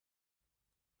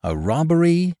A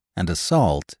robbery and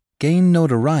assault gain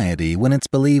notoriety when it's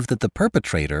believed that the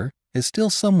perpetrator is still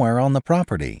somewhere on the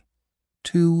property.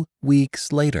 2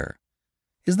 weeks later.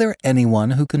 Is there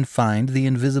anyone who can find the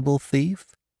invisible thief?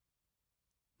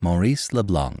 Maurice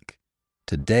Leblanc,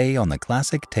 today on the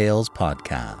Classic Tales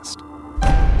podcast.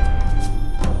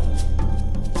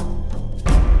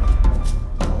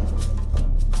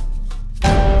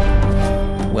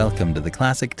 Welcome to the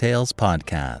Classic Tales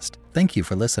podcast. Thank you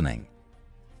for listening.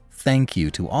 Thank you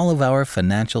to all of our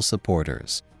financial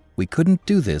supporters. We couldn't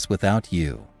do this without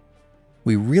you.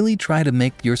 We really try to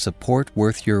make your support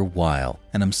worth your while,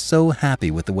 and I'm so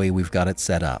happy with the way we've got it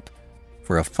set up.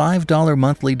 For a $5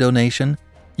 monthly donation,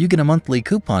 you get a monthly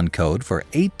coupon code for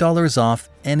 $8 off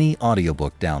any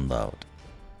audiobook download.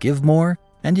 Give more,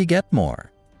 and you get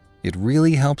more. It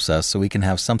really helps us so we can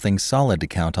have something solid to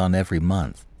count on every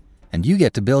month. And you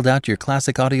get to build out your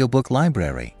classic audiobook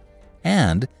library.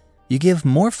 And you give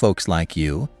more folks like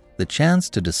you the chance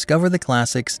to discover the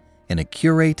classics in a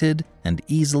curated and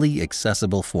easily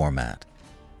accessible format.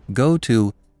 Go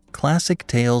to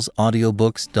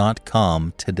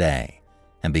classictalesaudiobooks.com today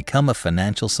and become a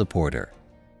financial supporter.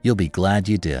 You'll be glad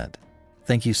you did.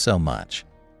 Thank you so much.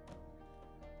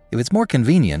 If it's more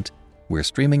convenient, we're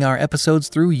streaming our episodes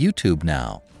through YouTube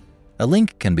now. A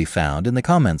link can be found in the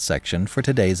comments section for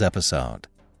today's episode.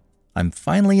 I'm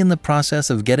finally in the process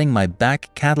of getting my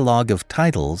back catalog of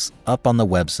titles up on the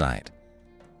website.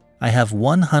 I have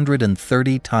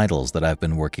 130 titles that I've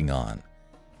been working on,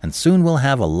 and soon we'll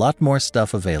have a lot more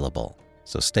stuff available,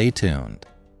 so stay tuned.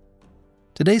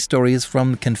 Today's story is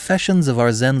from Confessions of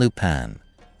Arsène Lupin,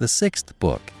 the 6th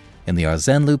book in the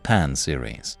Arsène Lupin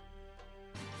series.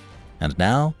 And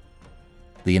now,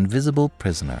 The Invisible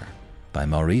Prisoner by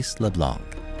Maurice Leblanc.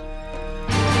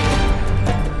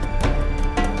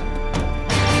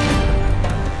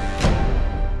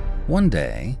 One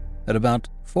day, at about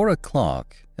 4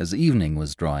 o'clock, as evening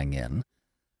was drawing in,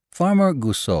 Farmer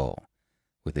Goussot,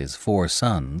 with his 4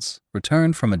 sons,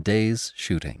 returned from a day's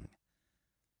shooting.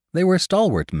 They were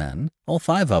stalwart men, all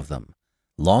 5 of them,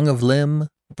 long of limb,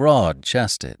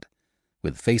 broad-chested,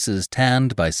 with faces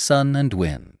tanned by sun and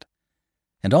wind.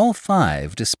 And all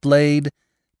 5 displayed,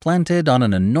 planted on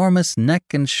an enormous neck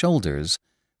and shoulders,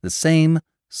 the same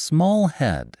small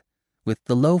head, with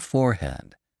the low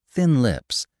forehead, thin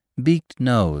lips, beaked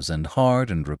nose, and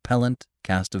hard and repellent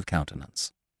cast of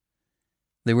countenance.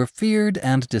 They were feared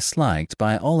and disliked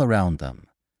by all around them.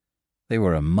 They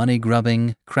were a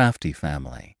money-grubbing, crafty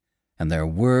family, and their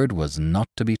word was not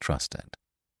to be trusted.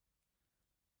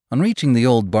 On reaching the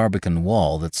old Barbican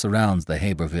wall that surrounds the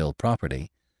Haberville property,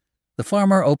 the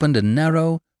farmer opened a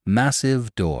narrow,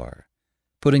 massive door,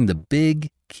 putting the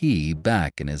big key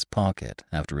back in his pocket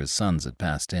after his sons had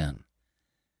passed in.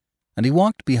 And he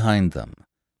walked behind them,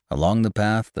 along the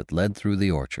path that led through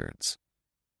the orchards.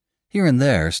 Here and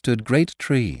there stood great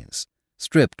trees,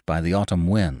 stripped by the autumn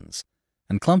winds,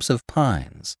 and clumps of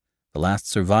pines, the last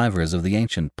survivors of the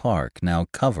ancient park now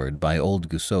covered by old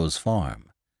Goussot's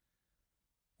farm.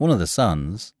 One of the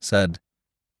sons said,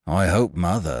 "I hope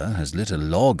Mother has lit a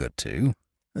log or 2.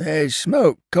 "There's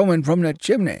smoke coming from the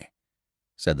chimney,"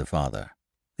 said the father.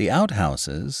 The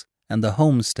outhouses and the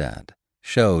homestead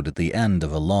showed at the end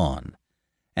of a lawn,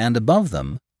 and above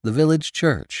them the village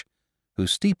church,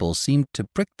 whose steeple seemed to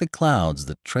prick the clouds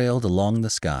that trailed along the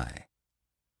sky.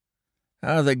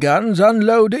 "Are the guns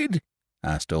unloaded?"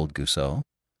 asked old Goussot.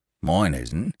 "Mine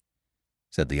isn't,"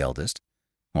 said the eldest.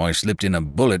 "I slipped in a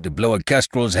bullet to blow a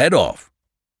kestrel's head off."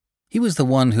 He was the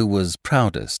one who was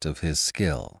proudest of his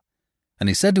skill, and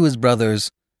he said to his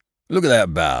brothers, "Look at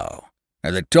that bough,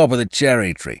 at the top of the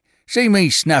cherry tree. See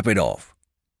me snap it off."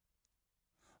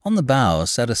 On the bough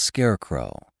sat a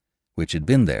scarecrow, which had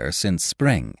been there since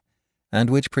spring, and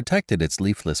which protected its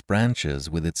leafless branches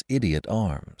with its idiot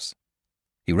arms.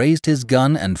 He raised his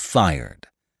gun and fired.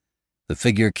 The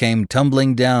figure came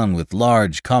tumbling down with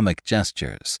large comic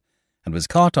gestures, and was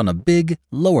caught on a big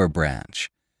lower branch,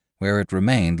 where it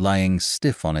remained lying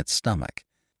stiff on its stomach,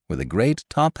 with a great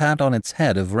top hat on its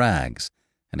head of rags,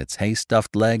 and its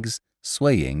hay-stuffed legs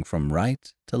swaying from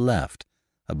right to left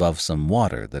above some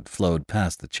water that flowed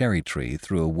past the cherry tree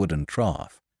through a wooden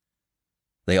trough.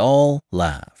 They all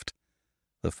laughed.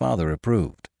 The father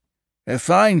approved. "A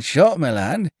fine shot, my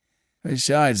lad.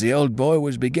 Besides, the old boy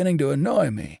was beginning to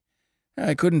annoy me.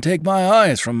 I couldn't take my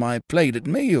eyes from my plate at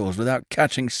meals without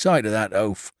catching sight of that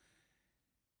oaf."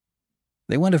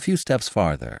 They went a few steps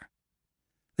farther.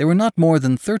 They were not more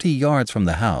than 30 yards from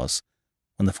the house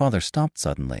when the father stopped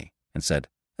suddenly and said,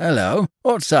 "Hello,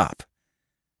 what's up?"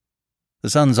 The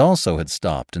sons also had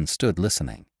stopped and stood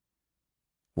listening.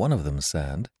 One of them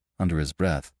said, under his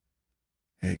breath,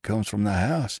 "It comes from the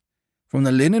house, from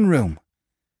the linen room."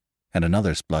 And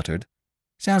another spluttered,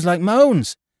 "Sounds like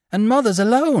moans, and Mother's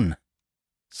alone."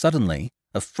 Suddenly,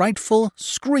 a frightful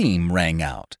scream rang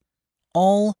out.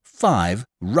 All 5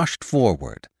 rushed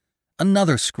forward.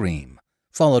 Another scream,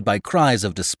 followed by cries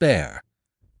of despair.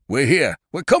 "We're here!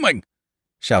 We're coming!"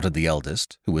 shouted the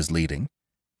eldest, who was leading.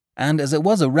 And as it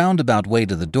was a roundabout way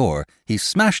to the door, he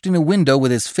smashed in a window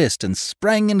with his fist and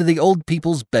sprang into the old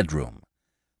people's bedroom.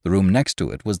 The room next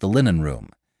to it was the linen room,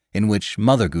 in which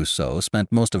Mother Goussot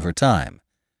spent most of her time.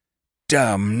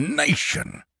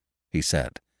 "Damnation!" he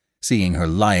said, seeing her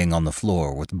lying on the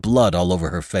floor with blood all over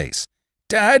her face.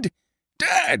 "Dad!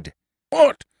 Dad!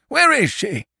 What? Where is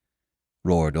she?"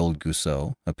 roared old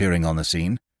Goussot, appearing on the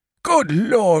scene. "Good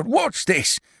Lord, what's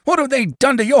this? What have they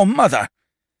done to your mother?"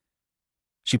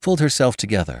 She pulled herself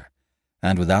together,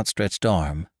 and with outstretched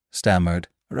arm, stammered,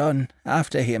 "Run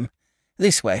after him.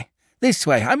 This way,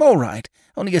 I'm all right.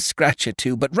 Only a scratch or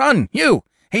 2, but run, you!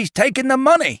 He's taken the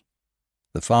money!"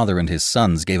 The father and his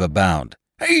sons gave a bound.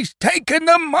 "He's taken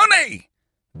the money!"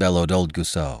 bellowed old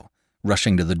Goussot,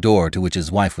 rushing to the door to which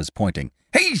his wife was pointing.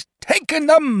 "He's taken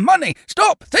the money!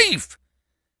 Stop, thief!"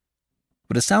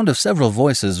 But a sound of several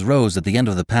voices rose at the end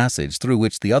of the passage through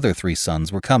which the other 3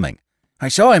 sons were coming. I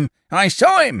saw him!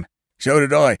 "So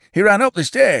did I. He ran up the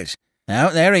stairs."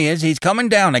 "Oh, there he is. He's coming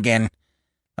down again."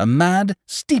 A mad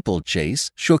steeplechase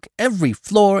shook every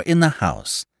floor in the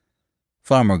house.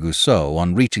 Farmer Goussot,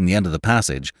 on reaching the end of the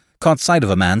passage, caught sight of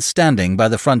a man standing by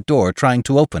the front door trying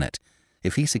to open it.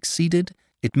 If he succeeded,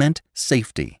 it meant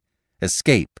safety,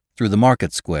 escape through the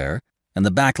market square and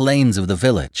the back lanes of the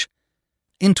village.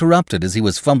 Interrupted as he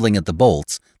was fumbling at the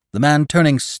bolts, the man,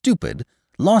 turning stupid,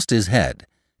 lost his head,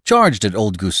 charged at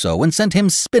old Goussot and sent him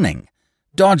spinning,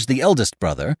 dodged the eldest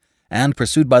brother, and,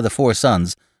 pursued by the 4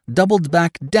 sons, doubled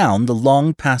back down the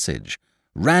long passage,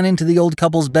 ran into the old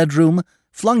couple's bedroom,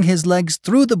 flung his legs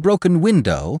through the broken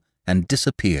window, and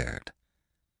disappeared.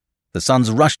 The sons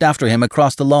rushed after him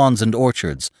across the lawns and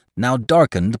orchards, now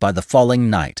darkened by the falling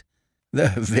night. "The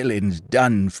villain's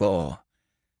done for,"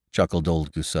 chuckled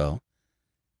old Goussot.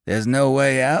 "There's no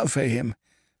way out for him.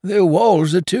 The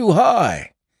walls are too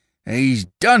high. He's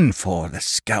done for, the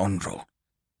scoundrel."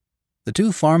 The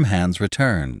 2 farmhands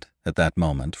returned, at that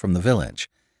moment, from the village,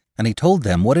 and he told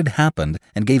them what had happened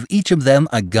and gave each of them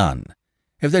a gun.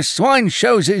 "If the swine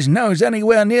shows his nose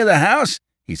anywhere near the house,"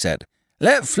 he said,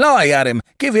 "let fly at him.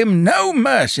 Give him no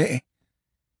mercy."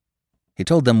 He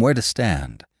told them where to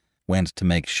stand, went to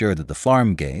make sure that the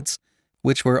farm gates,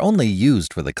 which were only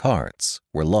used for the carts,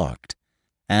 were locked,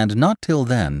 and not till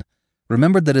then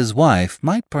remembered that his wife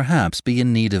might perhaps be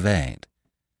in need of aid.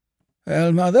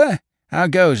 "Well, Mother, how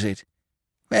goes it?"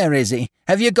 "Where is he?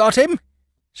 Have you got him?"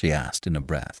 she asked in a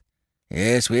breath.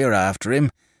 "Yes, we're after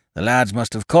him. The lads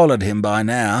must have collared him by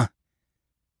now."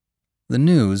 The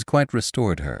news quite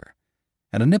restored her,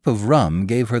 and a nip of rum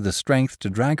gave her the strength to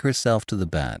drag herself to the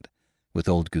bed, with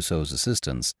old Goussot's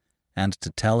assistance, and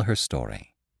to tell her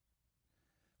story.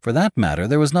 For that matter,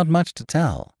 there was not much to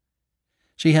tell.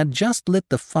 She had just lit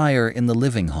the fire in the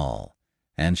living hall,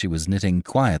 and she was knitting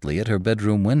quietly at her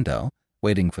bedroom window,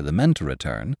 waiting for the men to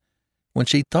return, when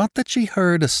she thought that she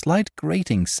heard a slight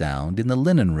grating sound in the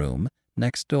linen room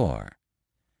next door.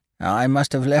 "I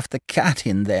must have left the cat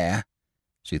in there,"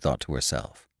 she thought to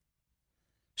herself.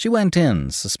 She went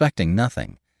in, suspecting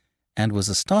nothing, and was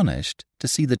astonished to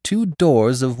see the 2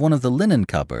 doors of one of the linen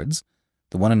cupboards,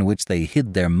 the one in which they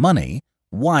hid their money,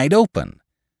 wide open.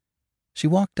 She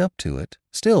walked up to it,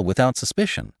 still without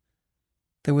suspicion.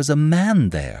 There was a man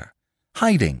there,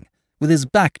 hiding, with his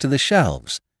back to the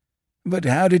shelves. "But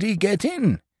how did he get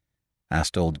in?"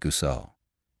 asked old Goussot.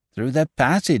 "Through the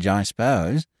passage, I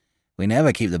suppose. We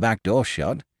never keep the back door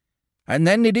shut." "And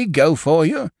then did he go for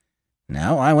you?"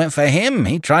 "No, I went for him.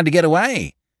 He tried to get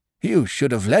away." "You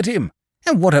should have let him."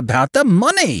 "And what about the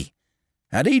money?"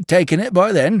 "Had he taken it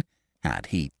by then?" "Had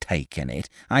he taken it?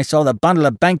 I saw the bundle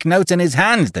of banknotes in his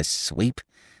hands, the sweep.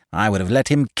 I would have let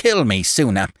him kill me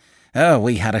sooner. Oh,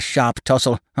 we had a sharp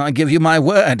tussle, I give you my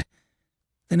word."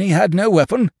 "Then he had no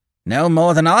weapon?" "No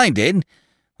more than I did.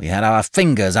 We had our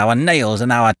fingers, our nails,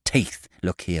 and our teeth.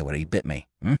 Look here where he bit me.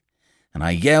 And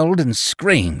I yelled and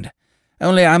screamed.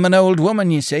 Only I'm an old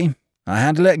woman, you see. I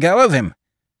had to let go of him."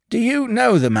 "Do you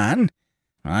know the man?"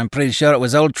 "I'm pretty sure it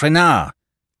was old Trainard."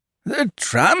 "The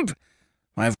tramp?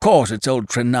 Why, of course it's old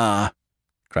Trainard,"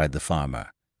 cried the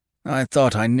farmer. "I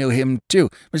thought I knew him too.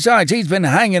 Besides, he's been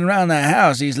hanging round the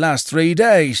house these last 3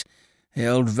 days. The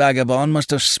old vagabond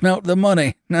must have smelt the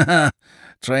money.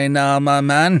 Trainard, my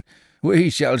man, we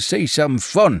shall see some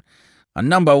fun. And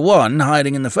number 1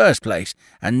 hiding in the first place,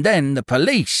 and then the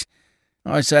police.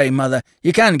 I say, Mother,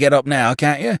 you can get up now,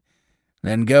 can't you?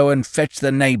 Then go and fetch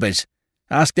the neighbours.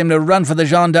 Ask them to run for the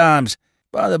gendarmes.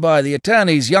 By the by, the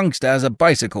attorney's youngster has a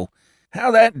bicycle.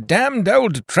 How that damned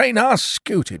old trainer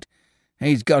scooted.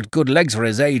 He's got good legs for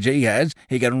his age, he has.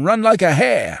 He can run like a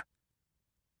hare.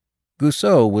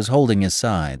 Goussot was holding his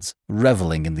sides,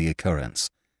 reveling in the occurrence.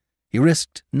 He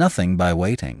risked nothing by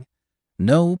waiting.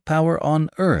 No power on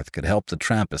earth could help the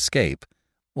tramp escape,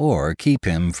 or keep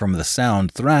him from the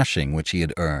sound thrashing which he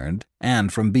had earned,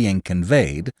 and from being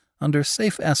conveyed, under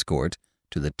safe escort,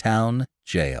 to the town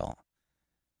jail.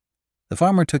 The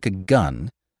farmer took a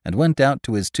gun and went out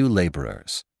to his 2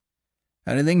 labourers.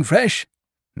 Anything fresh?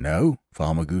 No,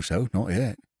 Farmer Goussot, not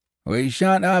yet. We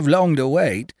shan't have long to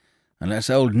wait, unless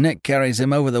old Nick carries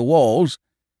him over the walls.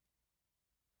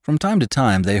 From time to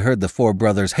time they heard the 4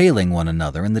 brothers hailing one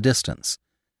another in the distance.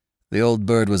 The old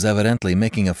bird was evidently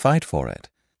making a fight for it,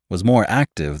 was more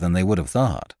active than they would have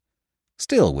thought.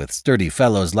 Still with sturdy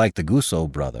fellows like the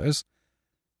Goussot brothers.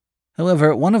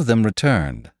 However, one of them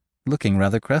returned, looking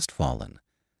rather crestfallen,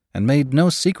 and made no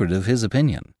secret of his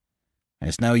opinion.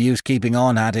 It's no use keeping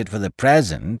on at it for the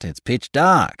present. It's pitch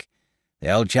dark. The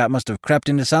old chap must have crept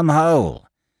into some hole.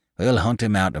 We'll hunt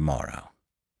him out tomorrow.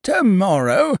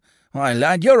 Tomorrow? Why,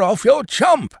 lad, you're off your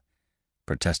chump,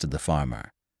 protested the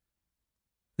farmer.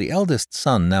 The eldest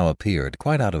son now appeared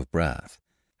quite out of breath,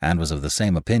 and was of the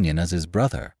same opinion as his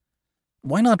brother.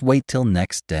 Why not wait till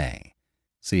next day,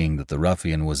 seeing that the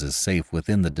ruffian was as safe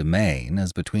within the domain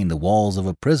as between the walls of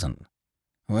a prison?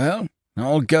 Well,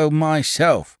 I'll go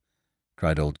myself,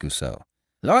 cried old Goussot.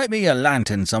 Light me a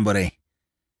lantern, somebody.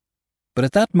 But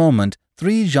at that moment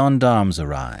 3 gendarmes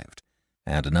arrived,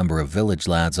 and a number of village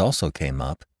lads also came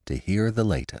up to hear the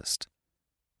latest.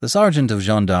 The sergeant of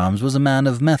gendarmes was a man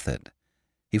of method.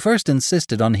 He first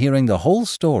insisted on hearing the whole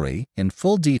story in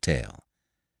full detail.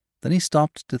 Then he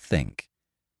stopped to think.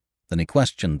 Then he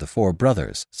questioned the 4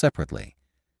 brothers separately,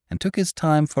 and took his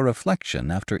time for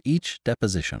reflection after each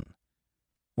deposition.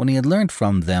 When he had learnt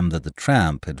from them that the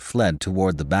tramp had fled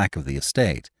toward the back of the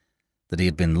estate, that he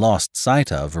had been lost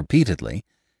sight of repeatedly,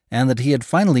 and that he had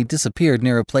finally disappeared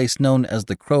near a place known as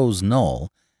the Crow's Knoll,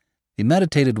 he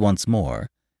meditated once more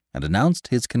and announced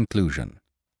his conclusion.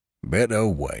 Better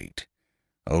wait.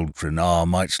 Old Traynard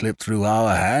might slip through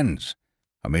our hands,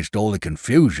 amidst all the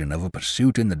confusion of a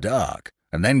pursuit in the dark,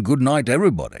 and then good night to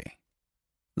everybody.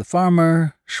 The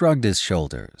farmer shrugged his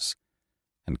shoulders,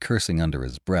 and cursing under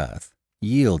his breath,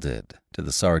 yielded to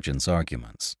the sergeant's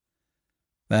arguments.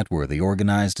 That worthy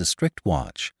organized a strict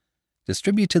watch,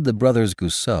 distributed the brothers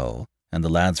Goussot and the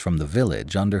lads from the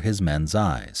village under his men's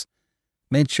eyes,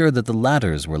 made sure that the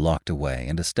ladders were locked away,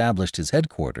 and established his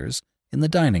headquarters in the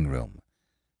dining room,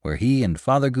 where he and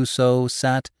Father Goussot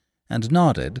sat and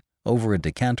nodded over a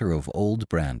decanter of old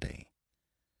brandy.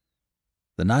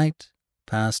 The night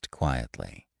passed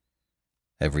quietly.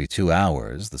 Every 2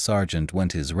 hours the sergeant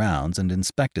went his rounds and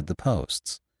inspected the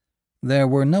posts. There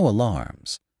were no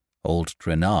alarms. Old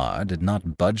Traynard did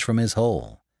not budge from his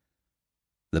hole.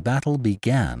 The battle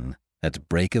began at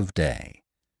break of day.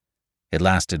 It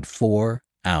lasted 4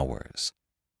 hours.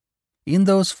 In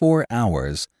those 4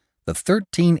 hours, the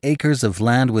 13 acres of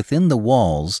land within the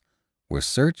walls were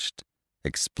searched,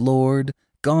 explored,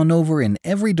 gone over in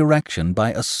every direction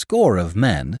by a score of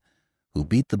men who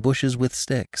beat the bushes with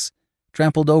sticks,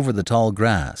 trampled over the tall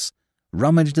grass,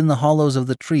 rummaged in the hollows of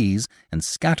the trees, and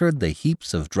scattered the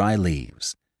heaps of dry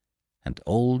leaves. And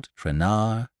old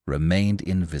Traynard remained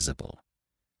invisible.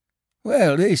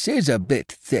 Well, this is a bit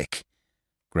thick,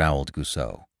 growled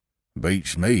Goussot.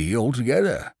 Beats me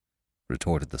altogether,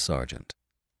 retorted the sergeant.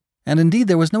 And indeed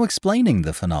there was no explaining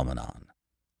the phenomenon.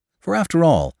 For after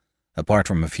all, apart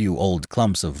from a few old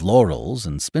clumps of laurels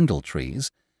and spindle trees,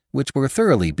 which were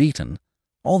thoroughly beaten,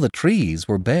 all the trees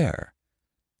were bare.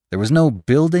 There was no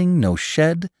building, no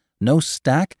shed, no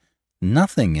stack,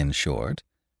 nothing, in short,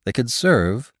 that could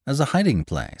serve as a hiding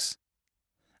place.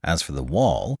 As for the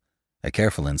wall, a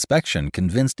careful inspection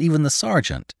convinced even the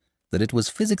sergeant that it was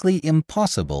physically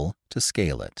impossible to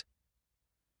scale it.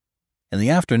 In the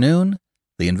afternoon,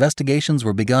 the investigations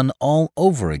were begun all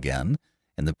over again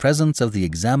in the presence of the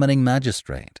examining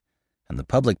magistrate and the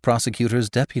public prosecutor's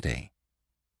deputy.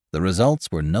 The results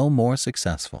were no more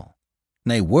successful.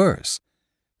 Nay, worse,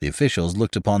 the officials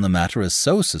looked upon the matter as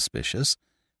so suspicious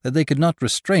that they could not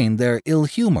restrain their ill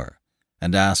humor,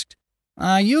 and asked,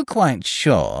 "Are you quite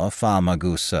sure, Farmer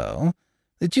Goussot,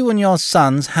 that you and your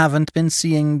sons haven't been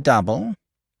seeing double?"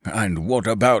 "And what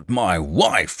about my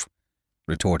wife?"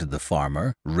 retorted the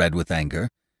farmer, red with anger.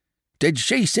 "Did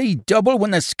she see double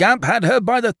when the scamp had her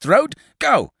by the throat?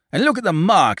 Go and look at the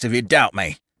marks if you doubt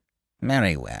me."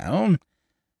 "Very well.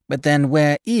 But then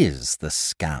where is the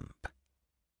scamp?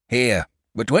 Here,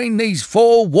 between these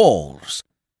four walls.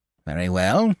 Very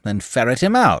well, then ferret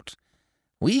him out.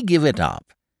 We give it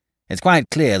up. It's quite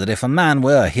clear that if a man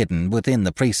were hidden within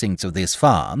the precincts of this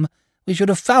farm, we should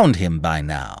have found him by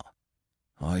now.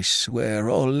 I swear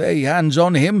I'll lay hands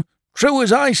on him, true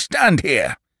as I stand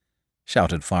here,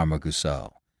 shouted Farmer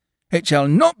Goussot. It shall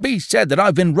not be said that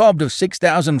I've been robbed of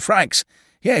 6,000 francs.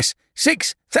 Yes,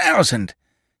 6,000.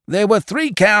 There were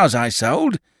 3 cows I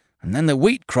sold, and then the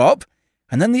wheat crop,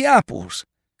 and then the apples.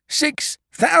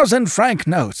 6,000 franc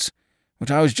notes,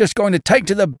 which I was just going to take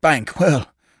to the bank. Well,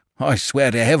 I swear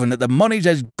to heaven that the money's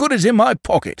as good as in my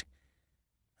pocket.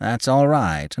 That's all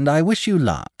right, and I wish you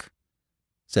luck,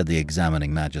 said the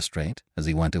examining magistrate as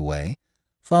he went away,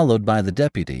 followed by the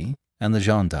deputy and the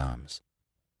gendarmes.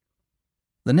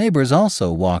 The neighbors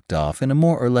also walked off in a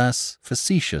more or less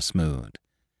facetious mood,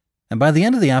 and by the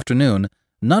end of the afternoon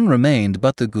none remained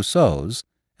but the Goussots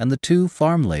and the 2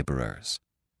 farm laborers.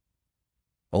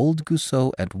 Old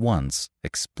Goussot at once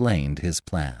explained his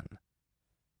plan.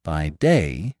 By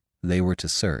day they were to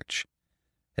search.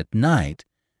 At night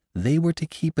they were to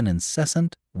keep an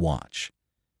incessant watch.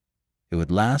 It would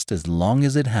last as long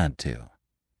as it had to.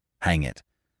 Hang it,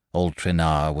 old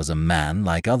Traînard was a man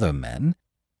like other men,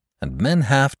 and men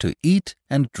have to eat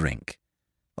and drink.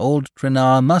 Old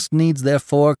Traînard must needs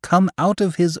therefore come out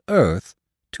of his earth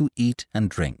to eat and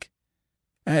drink.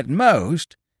 At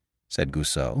most, said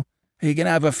Goussot, he can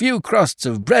have a few crusts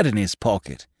of bread in his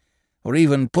pocket, or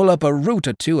even pull up a root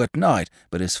or 2 at night,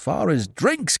 but as far as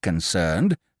drink's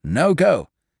concerned, no go.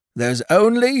 There's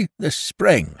only the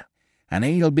spring, and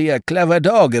he'll be a clever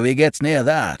dog if he gets near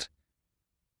that.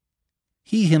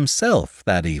 He himself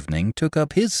that evening took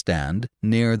up his stand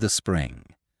near the spring.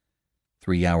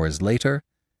 3 hours later,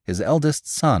 his eldest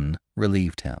son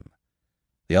relieved him.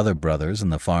 The other brothers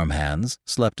and the farm hands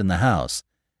slept in the house,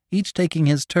 each taking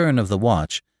his turn of the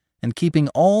watch and keeping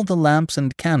all the lamps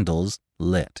and candles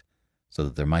lit, so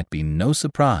that there might be no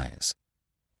surprise.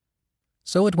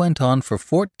 So it went on for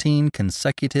 14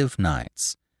 consecutive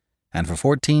nights, and for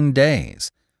 14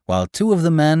 days, while 2 of the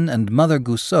men and Mother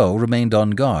Goussot remained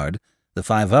on guard, the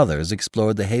 5 others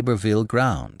explored the Héberville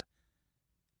ground.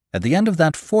 At the end of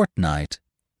that fortnight,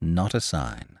 not a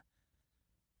sign.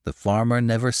 The farmer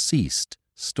never ceased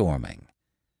storming.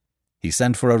 He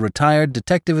sent for a retired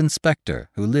detective inspector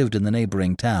who lived in the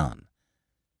neighboring town.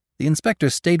 The inspector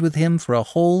stayed with him for a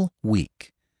whole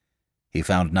week. He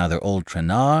found neither old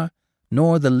Traînard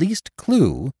nor the least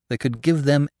clue that could give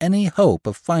them any hope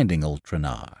of finding old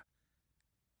Traînard.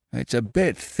 It's a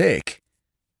bit thick,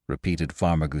 repeated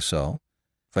Farmer Goussot,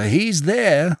 for he's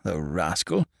there, the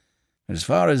rascal. As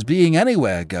far as being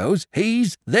anywhere goes,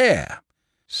 he's there.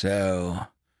 So...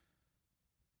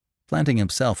 Planting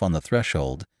himself on the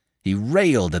threshold, he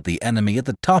railed at the enemy at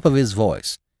the top of his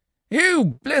voice.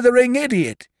 You blithering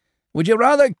idiot! Would you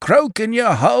rather croak in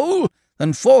your hole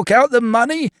than fork out the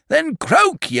money? Then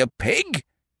croak, you pig!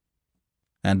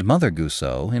 And Mother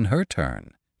Goussot, in her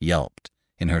turn, yelped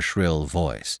in her shrill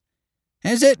voice.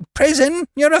 Is it prison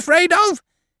you're afraid of?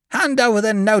 Hand over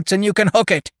the notes and you can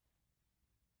hook it.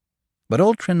 But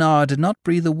old Traînard did not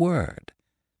breathe a word,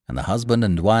 and the husband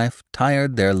and wife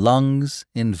tired their lungs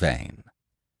in vain.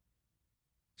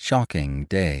 Shocking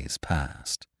days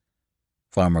passed.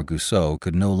 Farmer Goussot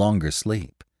could no longer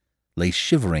sleep, lay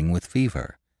shivering with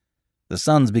fever. The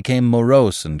sons became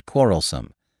morose and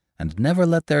quarrelsome, and never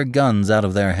let their guns out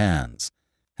of their hands,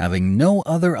 having no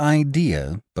other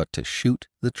idea but to shoot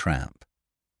the tramp.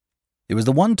 It was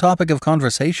the one topic of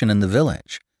conversation in the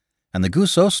village, and the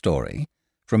Goussot story,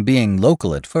 from being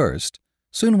local at first,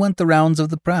 soon went the rounds of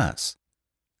the press.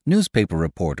 Newspaper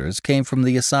reporters came from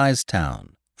the assize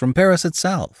town, from Paris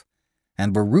itself,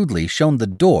 and were rudely shown the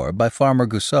door by Farmer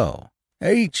Goussot.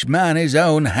 Each man his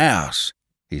own house,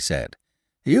 he said.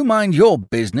 You mind your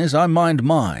business, I mind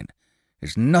mine.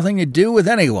 It's nothing to do with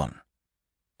anyone.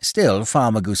 Still,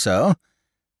 Farmer Goussot,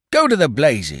 go to the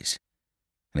blazes.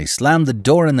 And he slammed the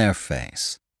door in their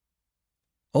face.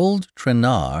 Old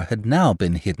Traînard had now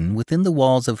been hidden within the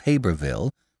walls of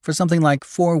Héberville for something like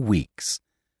 4 weeks.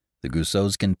 The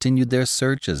Goussots continued their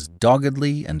search as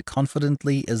doggedly and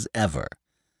confidently as ever,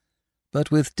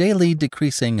 but with daily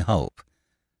decreasing hope,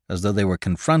 as though they were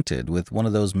confronted with one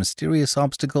of those mysterious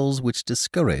obstacles which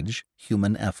discourage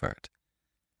human effort.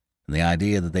 And the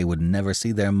idea that they would never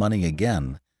see their money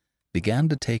again began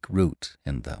to take root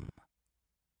in them.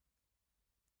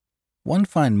 One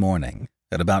fine morning,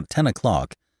 at about 10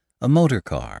 o'clock, a motor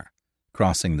car,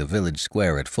 crossing the village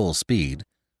square at full speed,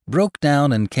 broke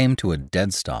down and came to a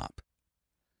dead stop.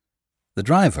 The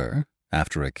driver,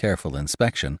 after a careful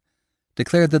inspection,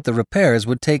 declared that the repairs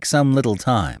would take some little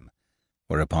time,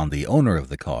 whereupon the owner of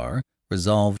the car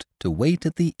resolved to wait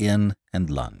at the inn and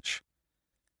lunch.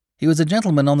 He was a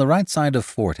gentleman on the right side of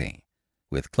 40,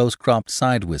 with close-cropped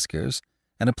side whiskers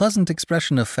and a pleasant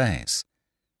expression of face,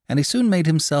 and he soon made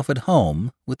himself at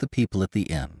home with the people at the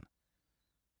inn.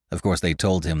 Of course, they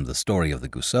told him the story of the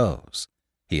Gousseaux.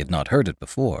 He had not heard it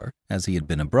before, as he had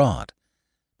been abroad,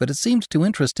 but it seemed to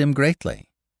interest him greatly.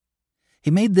 He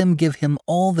made them give him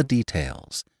all the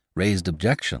details, raised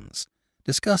objections,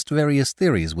 discussed various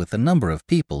theories with a number of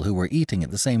people who were eating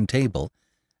at the same table,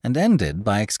 and ended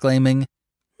by exclaiming,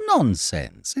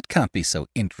 "Nonsense! It can't be so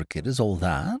intricate as all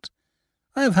that.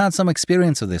 I have had some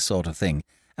experience of this sort of thing,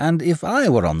 and if I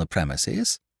were on the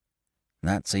premises—"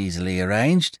 "That's easily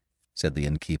arranged," said the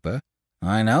innkeeper.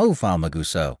 "I know Farmer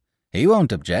Gousseau. He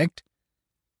won't object."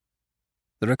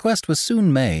 The request was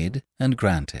soon made and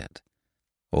granted.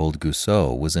 Old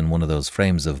Gousseau was in one of those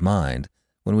frames of mind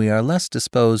when we are less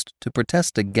disposed to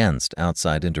protest against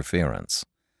outside interference.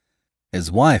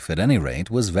 His wife, at any rate,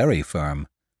 was very firm.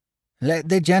 "Let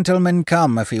the gentleman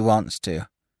come if he wants to."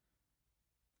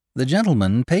 The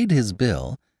gentleman paid his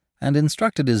bill and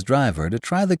instructed his driver to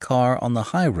try the car on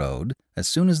the high road as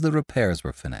soon as the repairs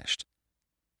were finished.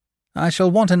 "I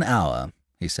shall want an hour,"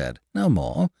 he said, "no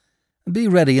more. Be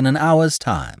ready in an hour's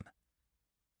time."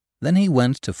 Then he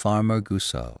went to Farmer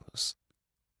Gousseau's.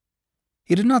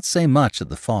 He did not say much at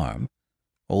the farm.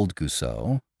 Old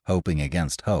Gousseau, hoping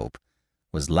against hope,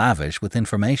 was lavish with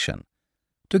information,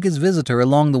 took his visitor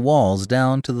along the walls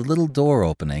down to the little door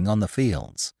opening on the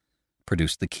fields,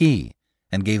 produced the key,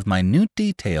 and gave minute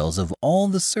details of all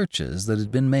the searches that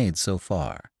had been made so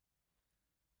far.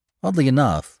 Oddly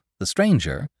enough, the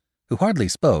stranger, who hardly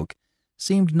spoke,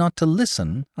 seemed not to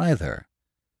listen either.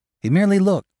 He merely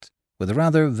looked, with a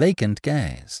rather vacant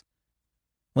gaze.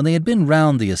 When they had been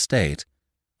round the estate,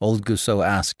 old Gousseau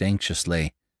asked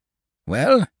anxiously,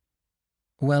 "Well?"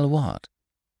 "Well, what?"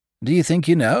 "Do you think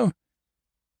you know?"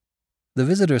 The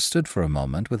visitor stood for a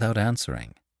moment without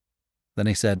answering. Then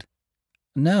he said,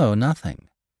 "No, nothing."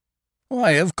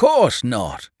 "Why, of course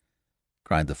not,"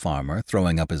 cried the farmer,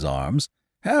 throwing up his arms.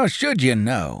 "How should you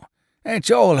know?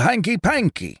 It's all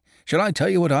hanky-panky. Shall I tell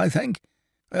you what I think?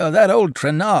 Well, that old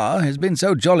Trainard has been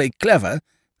so jolly clever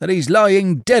that he's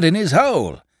lying dead in his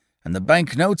hole, and the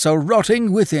banknotes are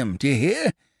rotting with him, do you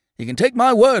hear? You can take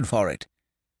my word for it."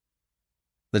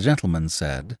 The gentleman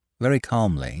said, very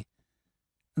calmly,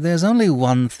 "There's only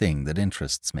one thing that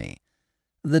interests me.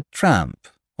 The tramp,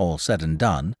 all said and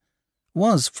done,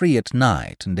 was free at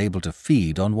night and able to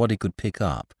feed on what he could pick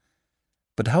up.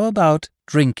 But how about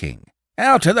drinking?"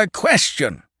 "Out of the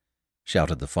question!"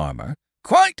 shouted the farmer.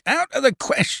 "Quite out of the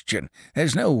question.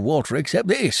 There's no water except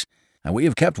this, and we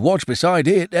have kept watch beside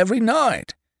it every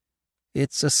night."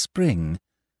 "It's a spring.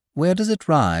 Where does it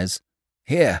rise?"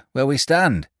 "Here, where we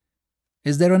stand."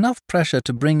 "Is there enough pressure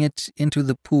to bring it into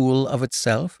the pool of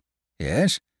itself?"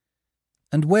 "Yes."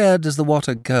 "And where does the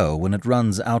water go when it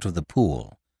runs out of the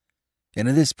pool?"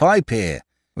 "Into this pipe here,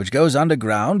 which goes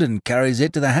underground and carries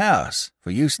it to the house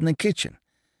for use in the kitchen.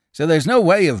 So there's no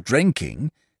way of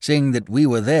drinking, seeing that we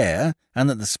were there and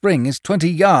that the spring is 20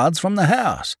 yards from the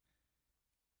house."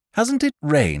 "Hasn't it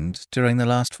rained during the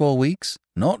last 4 weeks?"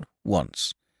 "Not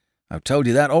once. I've told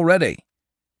you that already."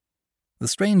 The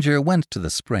stranger went to the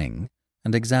spring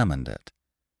and examined it.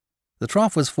 The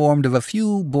trough was formed of a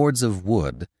few boards of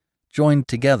wood, joined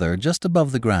together just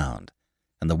above the ground,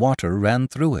 and the water ran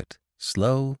through it,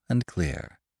 slow and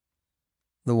clear.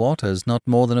 "The water's not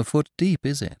more than a foot deep,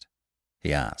 is it?"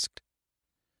 he asked.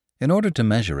 In order to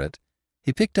measure it,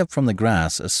 he picked up from the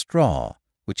grass a straw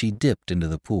which he dipped into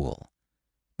the pool.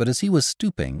 But as he was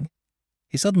stooping,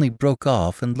 he suddenly broke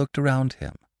off and looked around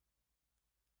him.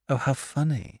 "Oh, how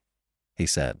funny," he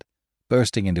said,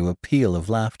 bursting into a peal of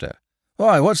laughter.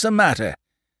 "Why, what's the matter?"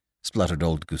 spluttered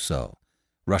old Gousseau,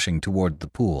 rushing toward the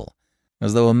pool,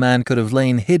 as though a man could have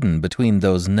lain hidden between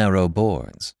those narrow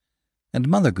boards. And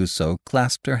Mother Gousseau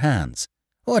clasped her hands.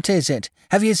 "What is it?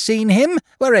 Have you seen him?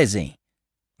 Where is he?"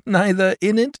 "Neither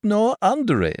in it nor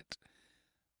under it,"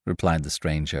 replied the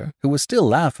stranger, who was still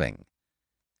laughing.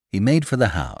 He made for the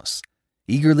house,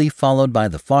 eagerly followed by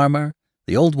the farmer,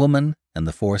 the old woman, and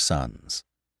the 4 sons.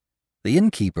 The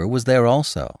innkeeper was there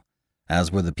also,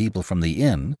 as were the people from the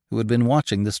inn who had been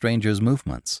watching the stranger's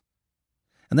movements.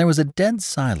 And there was a dead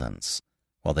silence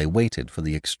while they waited for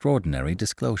the extraordinary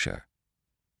disclosure.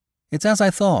 "It's as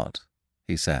I thought,"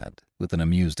 he said, with an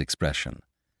amused expression.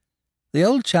 "The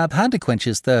old chap had to quench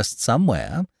his thirst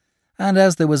somewhere, and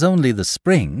as there was only the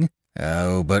spring—"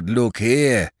 "Oh, but look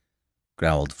here,"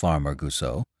 growled Farmer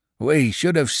Gousseau. "We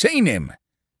should have seen him."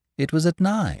 "It was at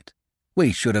night."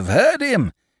 We should have heard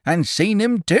him, and seen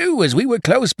him too, as we were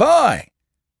close by."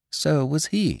 "So was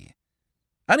he."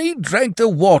 "And he drank the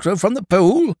water from the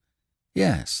pool?"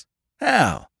 "Yes,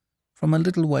 "How?" from a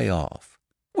little way off."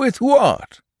 "With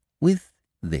what?" "With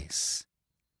this."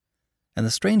 And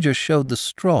the stranger showed the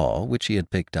straw which he had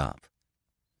picked up.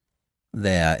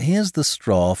 "There, here's the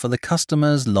straw for the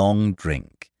customer's long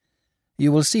drink.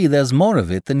 You will see there's more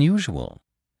of it than usual.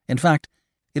 In fact,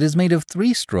 it is made of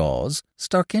 3 straws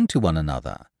stuck into one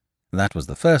another. That was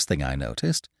the first thing I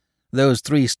noticed. Those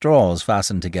 3 straws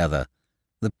fastened together.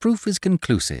 The proof is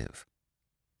conclusive."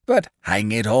 "But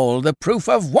hang it all, the proof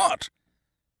of what?"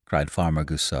 cried Farmer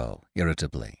Goussot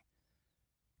irritably.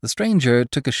 The stranger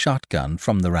took a shotgun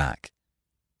from the rack.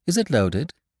 "Is it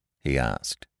loaded?" he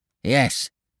asked. "Yes,"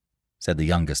 said the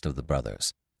youngest of the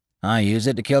brothers. "I use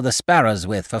it to kill the sparrows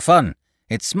with, for fun.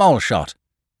 It's small shot."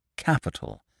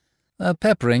 "Capital. A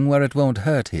peppering where it won't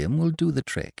hurt him will do the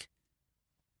trick."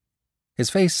 His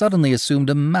face suddenly assumed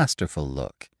a masterful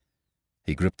look.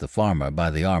 He gripped the farmer by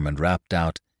the arm and rapped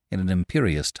out in an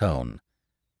imperious tone,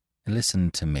 "Listen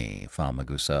to me, Farmer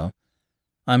Goussot.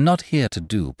 I'm not here to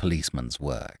do policeman's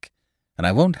work, and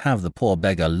I won't have the poor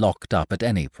beggar locked up at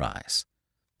any price.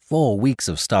 4 weeks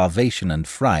of starvation and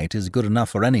fright is good enough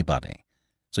for anybody,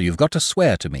 so you've got to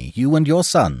swear to me, you and your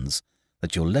sons,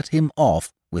 that you'll let him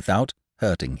off without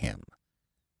hurting him."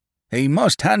 "He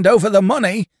must hand over the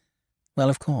money." "Well,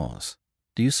 of course.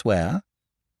 Do you swear?"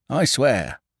 "I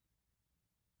swear."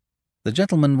 The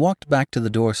gentleman walked back to the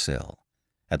door-sill,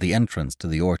 at the entrance to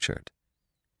the orchard.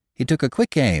 He took a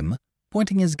quick aim,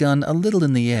 pointing his gun a little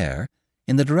in the air,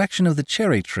 in the direction of the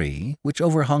cherry tree which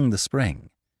overhung the spring.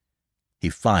 He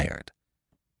fired.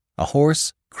 A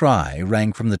hoarse cry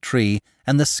rang from the tree,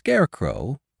 and the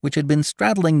scarecrow, which had been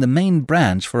straddling the main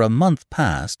branch for a month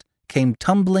past, came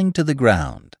tumbling to the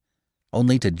ground,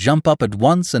 only to jump up at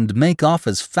once and make off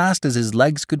as fast as his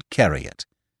legs could carry it.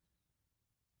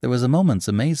 There was a moment's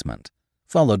amazement,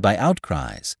 followed by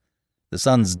outcries. The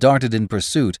sons darted in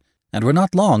pursuit, and were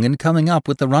not long in coming up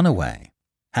with the runaway,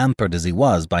 hampered as he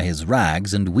was by his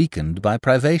rags and weakened by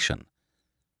privation.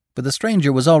 But the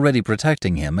stranger was already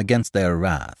protecting him against their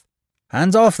wrath.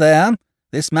 "Hands off there!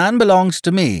 This man belongs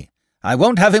to me. I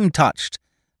won't have him touched.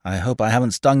 I hope I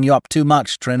haven't stung you up too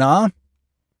much, Traynard."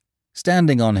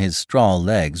 Standing on his straw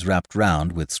legs wrapped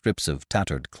round with strips of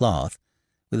tattered cloth,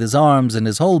 with his arms and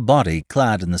his whole body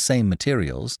clad in the same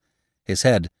materials, his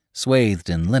head swathed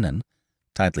in linen,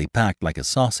 tightly packed like a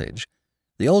sausage,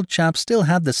 the old chap still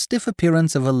had the stiff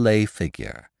appearance of a lay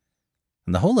figure.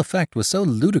 And the whole effect was so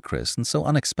ludicrous and so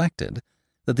unexpected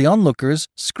that the onlookers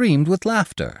screamed with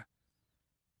laughter.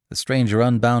 The stranger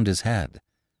unbound his head,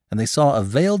 and they saw a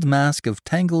veiled mask of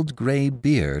tangled grey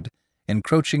beard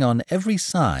encroaching on every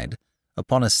side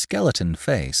upon a skeleton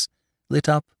face lit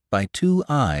up by 2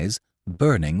 eyes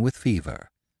burning with fever.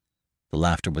 The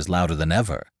laughter was louder than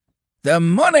ever. "The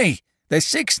money! The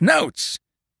 6 notes!"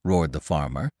 roared the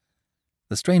farmer.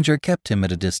 The stranger kept him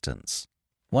at a distance.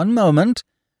 "1 moment.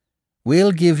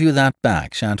 We'll give you that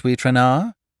back, shan't we,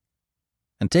 Traynard?"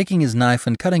 And taking his knife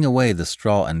and cutting away the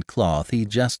straw and cloth, he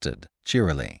jested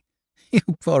cheerily. "You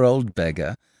poor old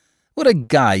beggar. What a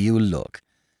guy you look.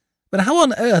 But how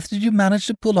on earth did you manage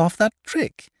to pull off that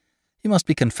trick? You must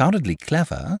be confoundedly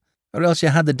clever, or else you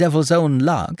had the devil's own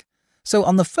luck. So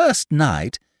on the first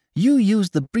night, you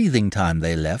used the breathing time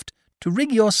they left to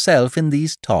rig yourself in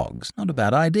these togs. Not a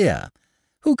bad idea.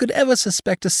 Who could ever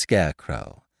suspect a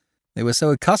scarecrow? They were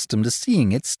so accustomed to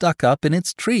seeing it stuck up in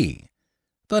its tree.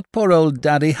 But poor old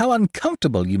Daddy, how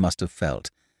uncomfortable you must have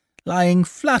felt, lying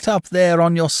flat up there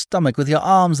on your stomach with your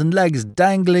arms and legs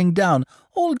dangling down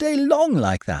all day long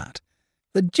like that.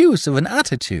 The deuce of an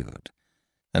attitude.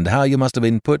 And how you must have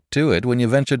been put to it when you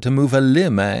ventured to move a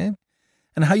limb, eh?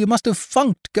 And how you must have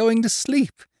funked going to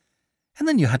sleep. And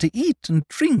then you had to eat and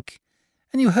drink,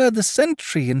 and you heard the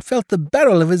sentry and felt the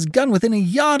barrel of his gun within a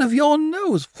yard of your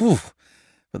nose. Whew.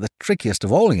 But the trickiest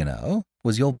of all, you know,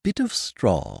 was your bit of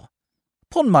straw.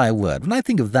 Upon my word, when I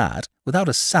think of that, without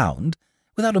a sound,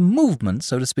 without a movement,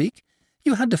 so to speak,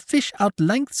 you had to fish out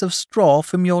lengths of straw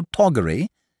from your toggery,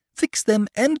 fix them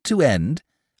end to end,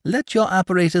 let your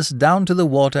apparatus down to the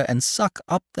water, and suck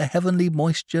up the heavenly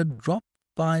moisture drop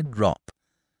by drop.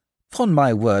 Upon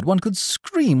my word, one could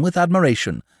scream with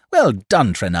admiration. Well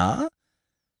done, Traynard!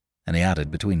 And he added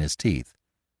between his teeth,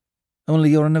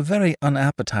 "Only you're in a very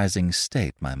unappetizing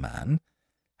state, my man.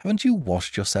 Haven't you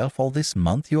washed yourself all this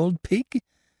month, you old pig?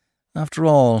 After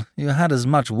all, you had as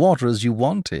much water as you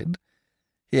wanted.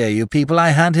 Here, you people, I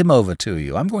hand him over to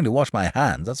you. I'm going to wash my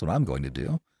hands, that's what I'm going to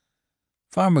do."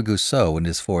 Farmer Goussot and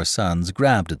his 4 sons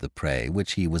grabbed at the prey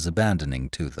which he was abandoning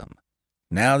to them.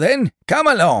 Now then, come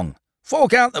along.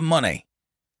 Fork out the money."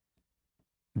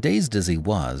 Dazed as he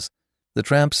was, the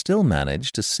tramp still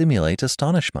managed to simulate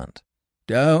astonishment.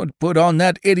 "Don't put on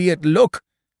that idiot look,"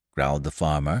 growled the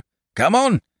farmer. "Come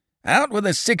on, out with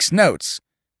the 6 notes."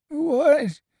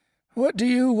 What do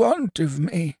you want of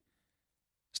me?"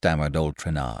 stammered old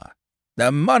Traynard.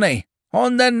 "The money,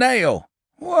 on the nail."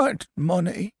 "What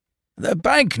money?" "The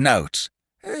bank notes."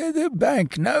 "The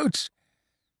bank notes?"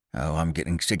 "Oh, I'm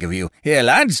getting sick of you. Here,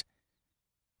 lads."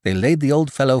 They laid the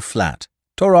old fellow flat,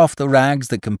 tore off the rags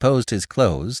that composed his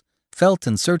clothes, felt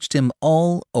and searched him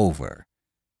all over.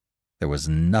 There was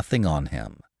nothing on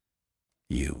him.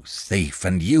 "You thief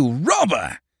and you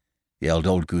robber!" yelled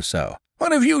old Goussot.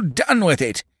 "What have you done with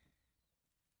it?"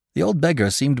 The old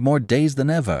beggar seemed more dazed than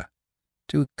ever.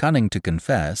 Too cunning to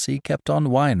confess, he kept on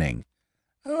whining.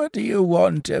 "What do you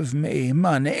want of me?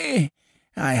 Money?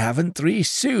 I haven't 3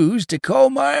 sous to call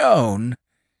my own."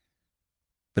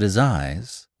 But his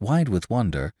eyes, wide with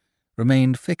wonder,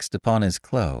 remained fixed upon his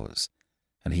clothes,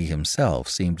 and he himself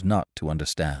seemed not to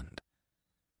understand.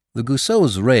 The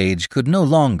Goussot's rage could no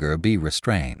longer be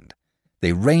restrained.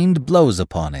 They rained blows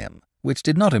upon him, which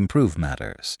did not improve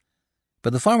matters.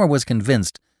 But the farmer was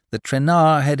convinced that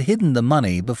Traynard had hidden the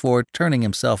money before turning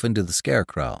himself into the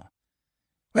scarecrow.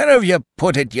 "Where have you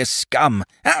put it, you scum?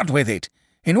 Out with it!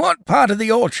 In what part of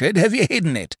the orchard have you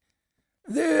hidden it?"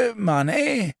 "The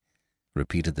money?"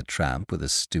 repeated the tramp with a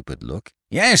stupid look.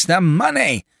 "Yes, the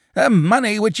money! The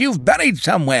money which you've buried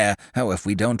somewhere. Oh, if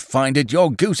we don't find it,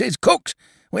 your goose is cooked.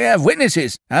 We have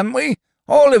witnesses, haven't we?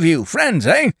 All of you, friends,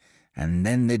 eh? And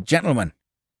then the gentleman."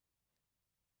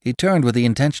 He turned with the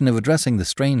intention of addressing the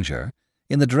stranger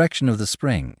in the direction of the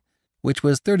spring, which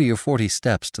was 30 or 40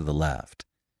 steps to the left,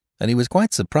 and he was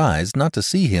quite surprised not to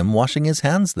see him washing his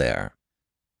hands there.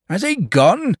 "Has he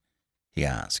gone?" he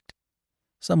asked.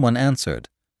 Someone answered,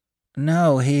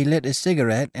 "No, he lit a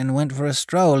cigarette and went for a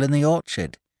stroll in the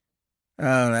orchard."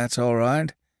 "Oh, that's all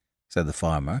right," said the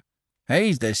farmer.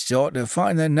 "He's the sort to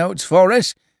find the notes for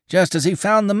us, just as he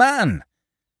found the man."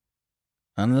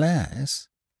 "Unless,"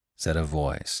 said a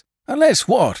voice. "Unless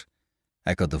what?"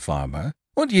 echoed the farmer.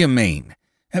 "What do you mean?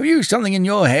 Have you something in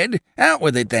your head? Out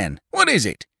with it, then. What is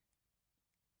it?"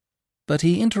 But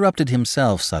he interrupted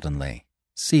himself suddenly,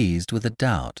 seized with a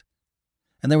doubt,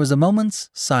 and there was a moment's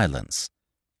silence.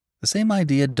 The same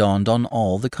idea dawned on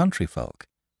all the country folk.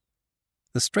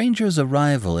 The stranger's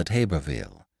arrival at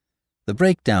Haberville, the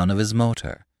breakdown of his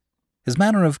motor, his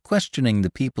manner of questioning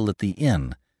the people at the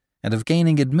inn, and of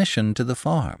gaining admission to the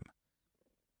farm.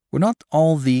 Were not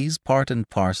all these part and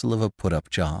parcel of a put-up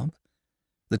job?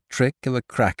 The trick of a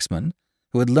cracksman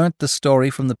who had learnt the story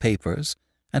from the papers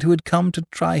and who had come to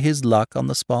try his luck on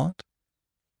the spot?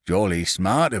 "Jolly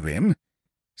smart of him,"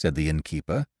 said the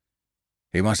innkeeper.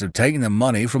 "He must have taken the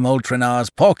money from old Traynard's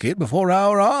pocket before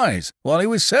our eyes, while he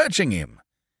was searching him."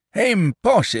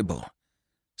 "Impossible,"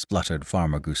 spluttered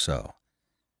Farmer Goussot.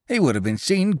 "He would have been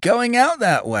seen going out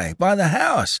that way, by the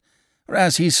house,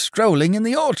 whereas he's strolling in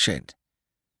the orchard."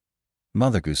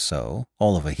 Mother Goussot,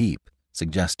 all of a heap,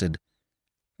 suggested,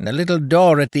 "The little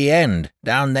door at the end,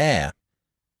 down there."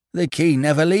 "The key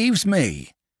never leaves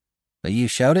me." "But you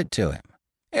showed it to him."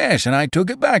 "Yes, and I took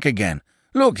it back again.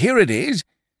 Look, here it is."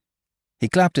 He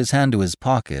clapped his hand to his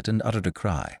pocket and uttered a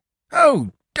cry.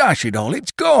 "Oh, dash it all,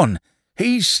 it's gone!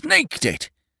 He's sneaked it!"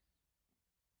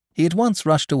 He at once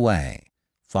rushed away,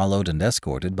 followed and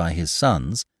escorted by his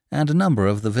sons and a number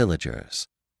of the villagers.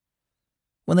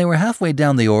 When they were halfway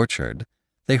down the orchard,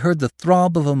 they heard the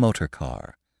throb of a motor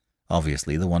car,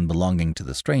 obviously the one belonging to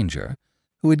the stranger,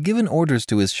 who had given orders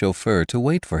to his chauffeur to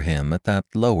wait for him at that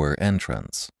lower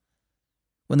entrance.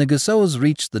 When the Goussots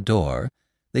reached the door,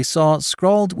 they saw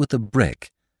scrawled with a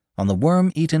brick on the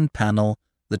worm-eaten panel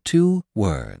the 2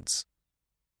 words,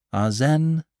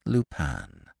 Arsène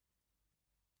Lupin.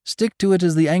 Stick to it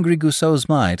as the angry Goussots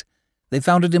might, they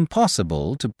found it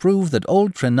impossible to prove that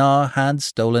old Traynard had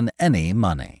stolen any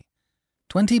money.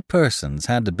 20 persons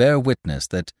had to bear witness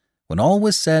that, when all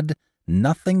was said,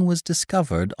 nothing was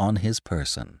discovered on his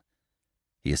person.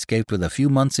 He escaped with a few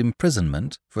months'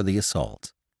 imprisonment for the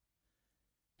assault.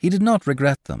 He did not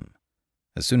regret them.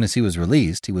 As soon as he was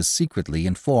released, he was secretly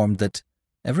informed that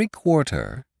every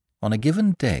quarter, on a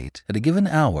given date, at a given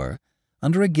hour,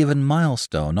 under a given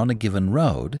milestone on a given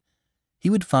road, he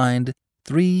would find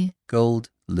 3 gold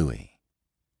louis.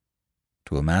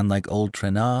 To a man like old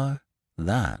Traynard,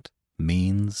 that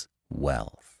means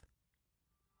wealth.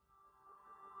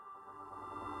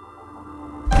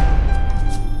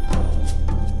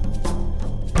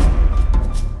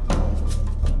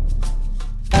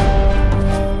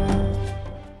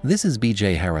 This is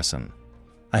B.J. Harrison.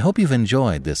 I hope you've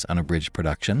enjoyed this unabridged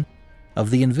production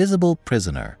of The Invisible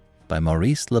Prisoner by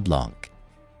Maurice Leblanc.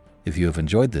 If you have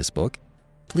enjoyed this book,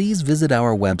 please visit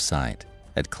our website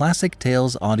at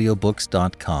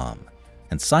classictalesaudiobooks.com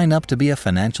and sign up to be a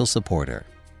financial supporter.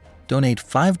 Donate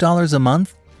 $5 a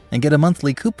month and get a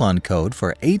monthly coupon code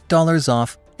for $8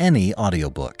 off any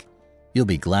audiobook. You'll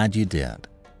be glad you did.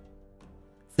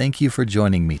 Thank you for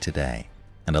joining me today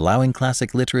and allowing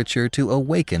classic literature to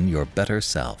awaken your better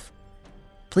self.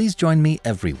 Please join me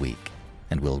every week,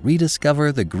 and we'll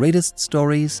rediscover the greatest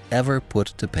stories ever put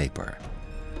to paper.